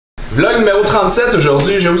Vlog numéro 37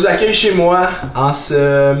 aujourd'hui, je vous accueille chez moi en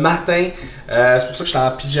ce matin. C'est pour ça que je suis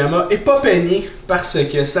en pyjama et pas peigné parce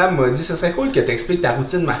que Sam m'a dit ce serait cool que tu expliques ta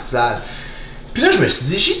routine matinale. Puis là je me suis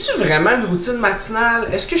dit, j'ai-tu vraiment une routine matinale?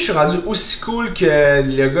 Est-ce que je suis rendu aussi cool que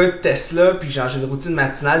le gars de Tesla puis genre j'ai une routine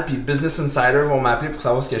matinale puis Business Insider vont m'appeler pour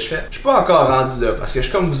savoir ce que je fais? Je suis pas encore rendu là parce que je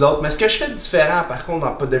suis comme vous autres, mais ce que je fais de différent par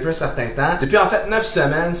contre depuis un certain temps, depuis en fait 9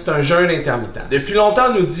 semaines, c'est un jeûne intermittent. Depuis longtemps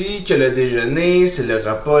on nous dit que le déjeuner c'est le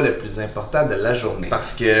repas le plus important de la journée.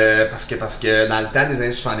 Parce que dans le temps des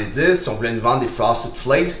années 70, si on voulait nous vendre des Frosted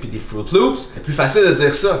Flakes puis des Fruit Loops, c'est plus facile de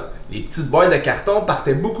dire ça. Les petites boîtes de carton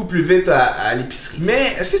partaient beaucoup plus vite à l'épicerie.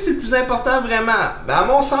 Mais est-ce que c'est le plus important vraiment? Ben à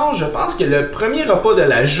mon sens, je pense que le premier repas de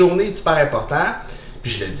la journée est hyper important.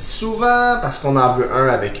 Puis je le dis souvent parce qu'on en veut un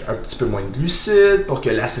avec un petit peu moins de glucides, pour que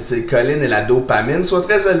l'acétylcholine et la dopamine soient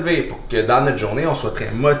très élevées, pour que dans notre journée, on soit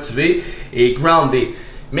très motivé et groundé.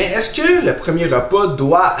 Mais est-ce que le premier repas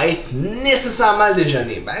doit être nécessairement le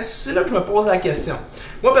déjeuner? Ben c'est là que je me pose la question.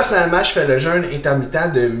 Moi personnellement, je fais le jeûne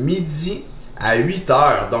intermittent de midi à 8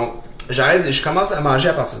 heures. Donc, je commence à manger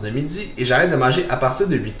à partir de midi et j'arrête de manger à partir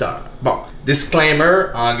de 8 heures. Bon, disclaimer,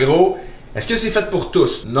 en gros, est-ce que c'est fait pour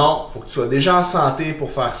tous? Non, il faut que tu sois déjà en santé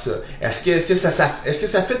pour faire ça. Est-ce que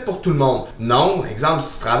ça fait pour tout le monde? Non. Exemple,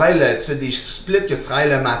 si tu travailles, tu fais des splits que tu travailles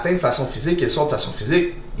le matin de façon physique et le soir de façon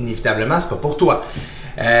physique, inévitablement, c'est pas pour toi.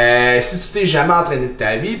 Si tu t'es jamais entraîné de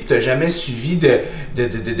ta vie et tu n'as jamais suivi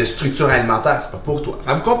de structure alimentaire, c'est pas pour toi.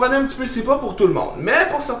 Enfin, vous comprenez un petit peu, c'est pas pour tout le monde. Mais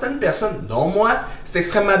pour certaines personnes, dont moi, c'est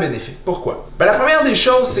extrêmement bénéfique. Pourquoi? Ben, la première des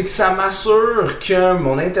choses, c'est que ça m'assure que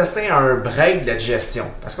mon intestin a un break de la digestion.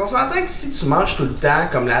 Parce qu'on s'entend que si tu manges tout le temps,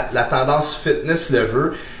 comme la tendance fitness le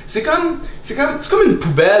veut, c'est comme une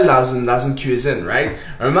poubelle dans une cuisine, right?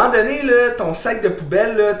 À un moment donné, là, ton sac de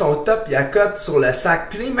poubelle, là, ton top, il accote sur le sac.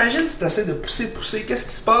 Puis là, imagine si tu essaies de pousser, qu'est-ce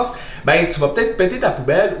qui se passe? Ben, tu vas peut-être péter ta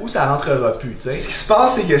poubelle ou ça rentrera plus, tu sais. Ce qui se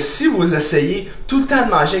passe, c'est que si vous essayez tout le temps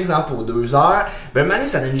de manger, exemple, pour 2 heures, ben, à un moment donné,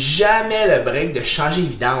 ça donne jamais le break de changer les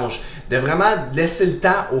vidanges, de vraiment laisser le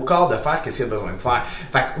temps au corps de faire ce qu'il a besoin de faire.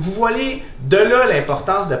 Fait que vous voyez de là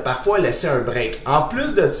l'importance de parfois laisser un break. En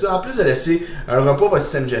plus de ça, en plus de laisser un repos à votre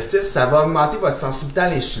système digestif, ça va augmenter votre sensibilité à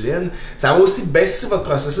l'insuline, ça va aussi baisser votre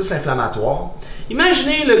processus inflammatoire.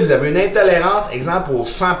 Imaginez là, que vous avez une intolérance, exemple, aux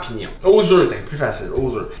champignons, aux œufs, c'est plus facile,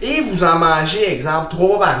 aux œufs. Et vous en mangez, exemple,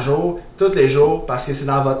 3 par jour, tous les jours, parce que c'est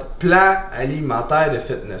dans votre plan alimentaire de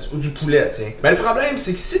fitness, ou du poulet, tiens. Mais le problème,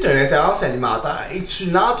 c'est que si tu as une intolérance alimentaire et que tu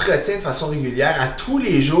l'entretiens de façon régulière à tous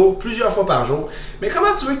les jours, plusieurs fois par jour, mais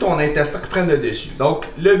comment tu veux que ton intestin prenne le dessus? Donc,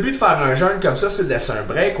 le but de faire un jeûne comme ça, c'est de laisser un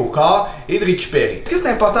break au corps et de récupérer. Est-ce que c'est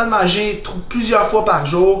important de manger plusieurs fois par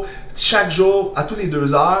jour, chaque jour, à tous les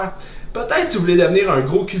 2 heures? Peut-être si vous voulez devenir un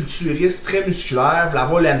gros culturiste très musculaire, vous voulez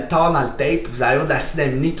avoir l'mTOR dans le tape, vous allez avoir de l'acide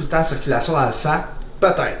aminé tout le temps en circulation dans le sang,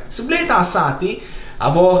 peut-être. Si vous voulez être en santé,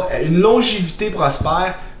 avoir une longévité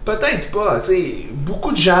prospère, peut-être pas. T'sais,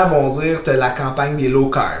 beaucoup de gens vont dire que la campagne des low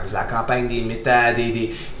carbs, la campagne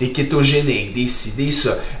des kétogéniques, des ci, des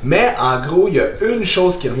ça. Mais en gros, il y a une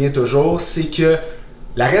chose qui revient toujours, c'est que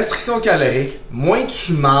la restriction calorique, moins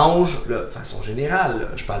tu manges, là, de façon générale, là,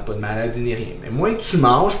 je parle pas de maladie ni rien, mais moins tu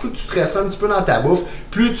manges, plus tu te restes un petit peu dans ta bouffe,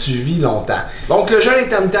 plus tu vis longtemps. Donc le jeûne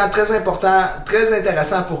intermittent, très important, très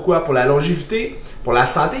intéressant. Pourquoi? Pour la longévité, pour la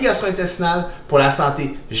santé gastro-intestinale, pour la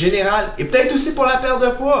santé générale et peut-être aussi pour la perte de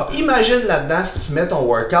poids. Imagine là-dedans si tu mets ton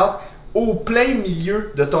workout au plein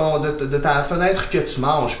milieu de ta fenêtre que tu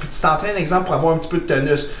manges. Puis tu t'entraînes, exemple, pour avoir un petit peu de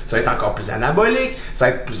tonus. Ça va être encore plus anabolique, ça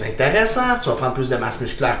va être plus intéressant, tu vas prendre plus de masse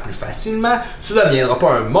musculaire plus facilement. Tu ne deviendras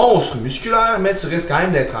pas un monstre musculaire, mais tu risques quand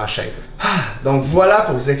même d'être en shape. Donc voilà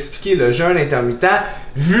pour vous expliquer le jeûne intermittent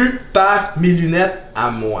vu par mes lunettes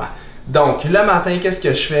à moi. Donc, le matin, qu'est-ce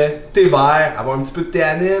que je fais? Thé vert, avoir un petit peu de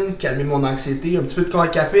théanine, calmer mon anxiété, un petit peu de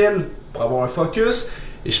caféine pour avoir un focus.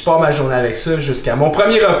 Et je pars ma journée avec ça jusqu'à mon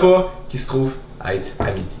premier repas qui se trouve à être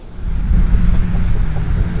à midi.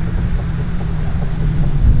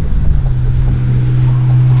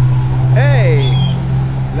 Hey!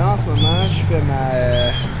 Là en ce moment, je fais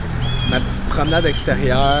ma petite promenade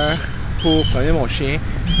extérieure pour promener mon chien.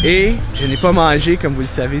 Et je n'ai pas mangé, comme vous le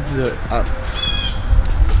savez,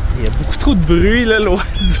 il y a beaucoup trop de bruit, là,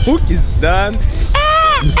 l'oiseau qui se donne.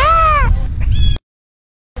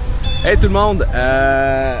 Hey tout le monde,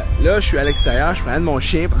 là je suis à l'extérieur, je promène mon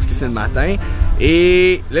chien parce que c'est le matin.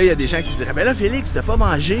 Et là il y a des gens qui diraient, ben là Félix, tu n'as pas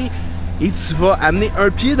mangé et tu vas amener un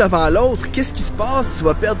pied devant l'autre. Qu'est-ce qui se passe? Tu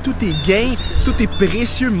vas perdre tous tes gains, tous tes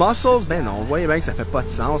précieux muscles. Ben non, vous voyez bien que ça fait pas de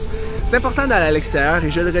sens. C'est important d'aller à l'extérieur et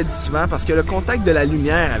je le redis souvent parce que le contact de la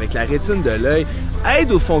lumière avec la rétine de l'œil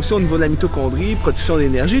aide aux fonctions au niveau de la mitochondrie, production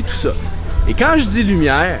d'énergie, tout ça. Et quand je dis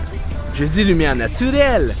lumière, Je dis lumière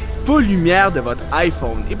naturelle, pas lumière de votre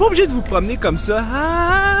iPhone. Et pas obligé de vous promener comme ça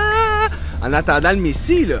en attendant le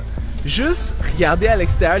Messie, là. Juste regardez à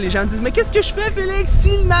l'extérieur, les gens me disent « Mais qu'est-ce que je fais, Félix,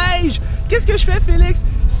 s'il neige? Qu'est-ce que je fais, Félix,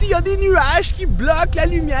 s'il y a des nuages qui bloquent la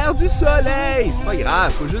lumière du soleil? » C'est pas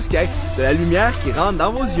grave, faut juste qu'il y ait de la lumière qui rentre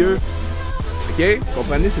dans vos yeux. OK? Vous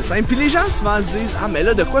comprenez? C'est simple. Puis les gens souvent se disent « Ah, mais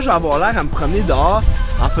là, de quoi je vais avoir l'air à me promener dehors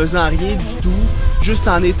en faisant rien du tout, juste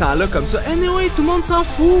en étant là comme ça? » Anyway, tout le monde s'en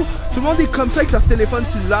fout. Tout le monde est comme ça avec leur téléphone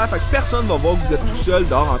cellulaire. Fait que personne va voir que vous êtes tout seul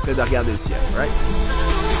dehors en train de regarder le ciel. Right?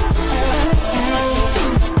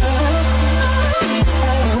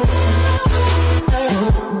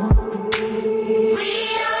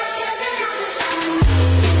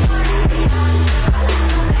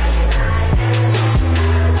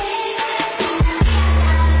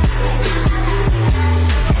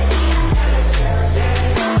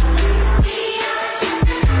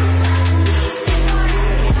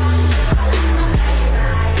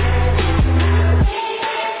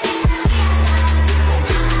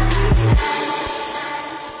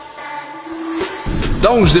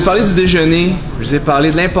 Donc, je vous ai parlé du déjeuner, je vous ai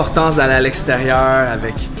parlé de l'importance d'aller à l'extérieur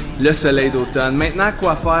avec le soleil d'automne. Maintenant,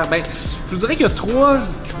 quoi faire? Ben, je vous dirais qu'il y a 3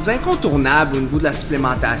 incontournables au niveau de la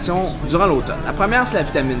supplémentation durant l'automne. La première, c'est la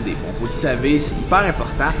vitamine D. Bon, vous le savez, c'est hyper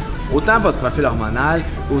important, autant votre profil hormonal,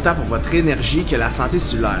 autant pour votre énergie que la santé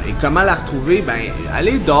cellulaire. Et comment la retrouver? Ben,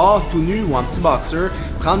 aller dehors tout nu ou en petit boxer,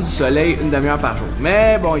 prendre du soleil une demi-heure par jour.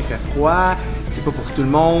 Mais bon, il fait froid. C'est pas pour tout le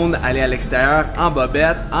monde, aller à l'extérieur en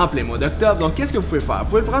bobette en plein mois d'octobre. Donc, qu'est-ce que vous pouvez faire?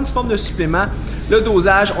 Vous pouvez prendre sous forme de supplément. Le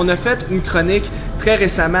dosage, on a fait une chronique très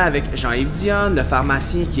récemment avec Jean-Yves Dionne, le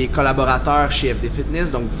pharmacien qui est collaborateur chez FD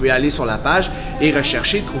Fitness. Donc, vous pouvez aller sur la page et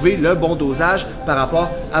rechercher, trouver le bon dosage par rapport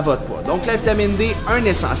à votre poids. Donc, la vitamine D, un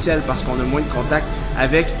essentiel parce qu'on a moins de contact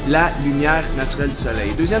avec la lumière naturelle du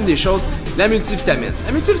soleil. Deuxième des choses, la multivitamine.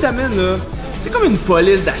 La multivitamine, là, c'est comme une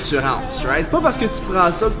police d'assurance, right? C'est pas parce que tu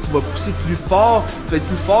prends ça que tu vas pousser plus fort, tu vas être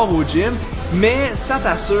plus fort au gym, mais ça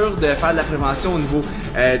t'assure de faire de la prévention au niveau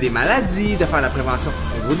des maladies, de faire de la prévention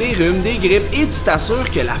au niveau des rhumes, des grippes, et tu t'assures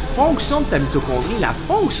que la fonction de ta mitochondrie, la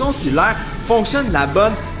fonction cellulaire, fonctionne de la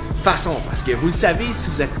bonne façon. Parce que vous le savez,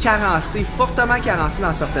 si vous êtes carencé, fortement carencé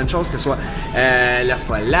dans certaines choses, que ce soit le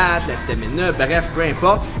folate, la vitamine E, bref, peu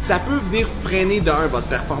importe, ça peut venir freiner de 1 votre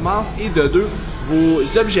performance et de 2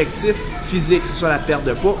 vos objectifs physiques, que ce soit la perte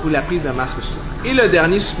de poids ou la prise de masse musculaire. Et le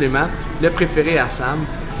dernier supplément, le préféré à Sam,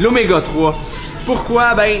 l'oméga 3.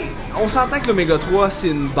 Pourquoi? Ben, on s'entend que l'oméga 3, c'est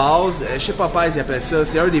une base. Chez Popeye, ils appellent ça,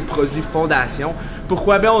 c'est un des produits fondation.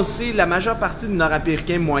 Pourquoi? Ben, on le sait, la majeure partie du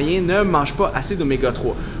Nord-Américain moyen ne mange pas assez d'oméga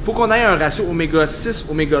 3. Il faut qu'on ait un ratio oméga 6,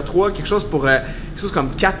 oméga 3, quelque chose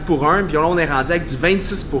comme 4 pour 1, puis là, on est rendu avec du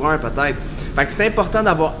 26 pour 1 peut-être. Fait que c'est important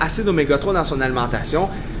d'avoir assez d'oméga 3 dans son alimentation.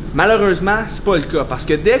 Malheureusement, c'est pas le cas parce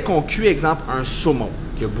que dès qu'on cuit, exemple, un saumon,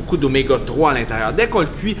 qui a beaucoup d'oméga 3 à l'intérieur, dès qu'on le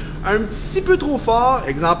cuit un petit peu trop fort,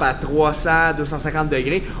 exemple à 300, 250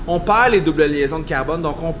 degrés, on perd les doubles liaisons de carbone,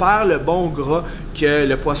 donc on perd le bon gras que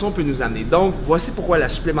le poisson peut nous amener. Donc, voici pourquoi la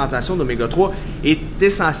supplémentation d'oméga 3 est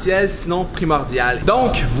essentielle, sinon primordiale.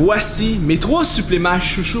 Donc, voici mes 3 suppléments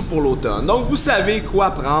chouchous pour l'automne. Donc, vous savez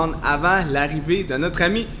quoi prendre avant l'arrivée de notre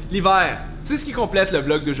ami l'hiver. C'est ce qui complète le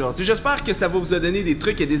vlog d'aujourd'hui. J'espère que ça va vous donner des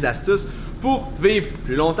trucs et des astuces pour vivre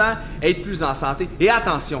plus longtemps, être plus en santé. Et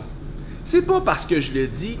attention, c'est pas parce que je le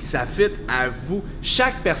dis que ça fit à vous.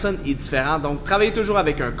 Chaque personne est différente. Donc, travaillez toujours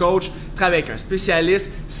avec un coach, travaillez avec un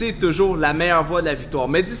spécialiste. C'est toujours la meilleure voie de la victoire.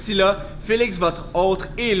 Mais d'ici là, Félix, votre hôte,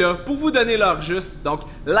 est là pour vous donner l'heure juste. Donc,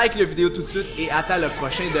 like la vidéo tout de suite et attends le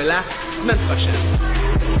prochain de la semaine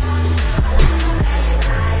prochaine.